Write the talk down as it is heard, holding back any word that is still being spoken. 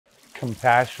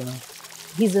compassionate.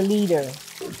 He's a leader.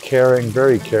 Caring,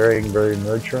 very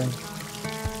nurturing.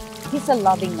 He's a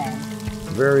loving man.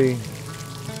 Very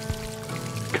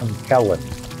compelling.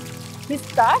 He's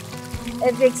tough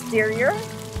at the exterior,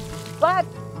 but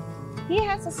he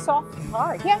has a soft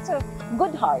heart. He has a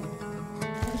good heart.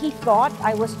 He thought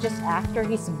I was just after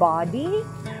his body,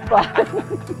 but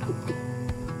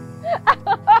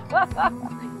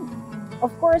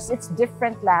of course it's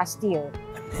different last year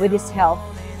with his health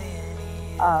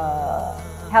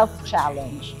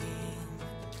challenge.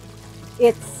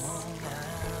 It's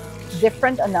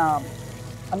different on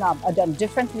a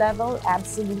different level,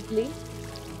 absolutely.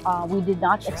 We did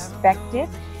not expect it.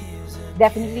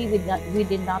 Definitely we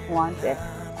did not want it,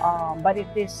 but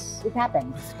it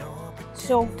happened.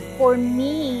 So for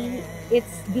me,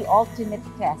 it's the ultimate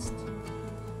test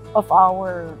of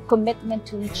our commitment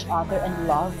to each other and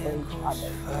love for each other.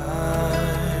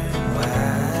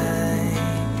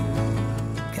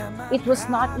 It was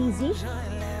not easy,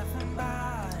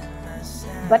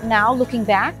 but now looking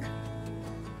back,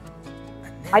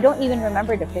 I don't even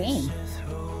remember the pain,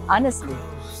 honestly.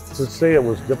 To say it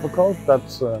was difficult,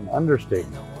 that's an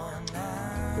understatement.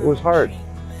 It was hard,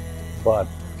 but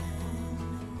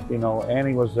you know,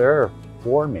 Annie was there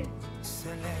for me.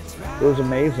 It was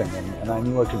amazing, and I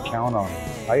knew I could count on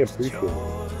it. I appreciate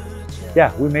it.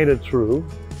 Yeah, we made it through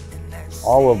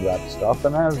all of that stuff,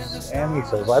 and as Annie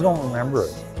says, I don't remember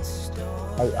it.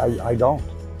 I don't.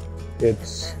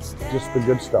 It's just the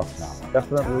good stuff now.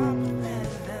 Definitely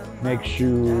makes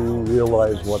you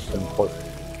realize what's important.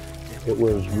 It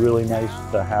was really nice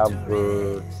to have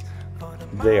her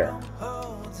there,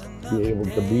 be able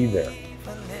to be there.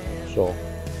 So,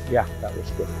 yeah, that was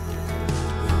good.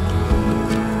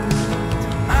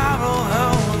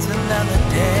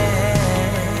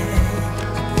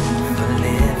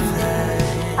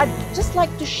 I'd just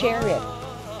like to share it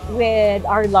with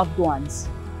our loved ones.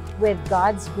 With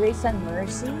God's grace and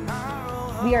mercy,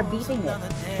 we are beating it.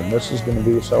 And this is going to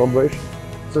be a celebration.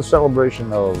 It's a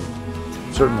celebration of,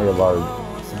 certainly of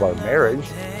our marriage,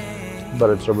 but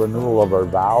it's a renewal of our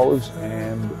vows,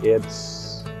 and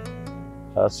it's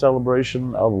a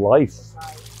celebration of life.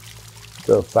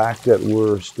 The fact that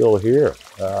we're still here,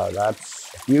 that's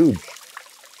huge.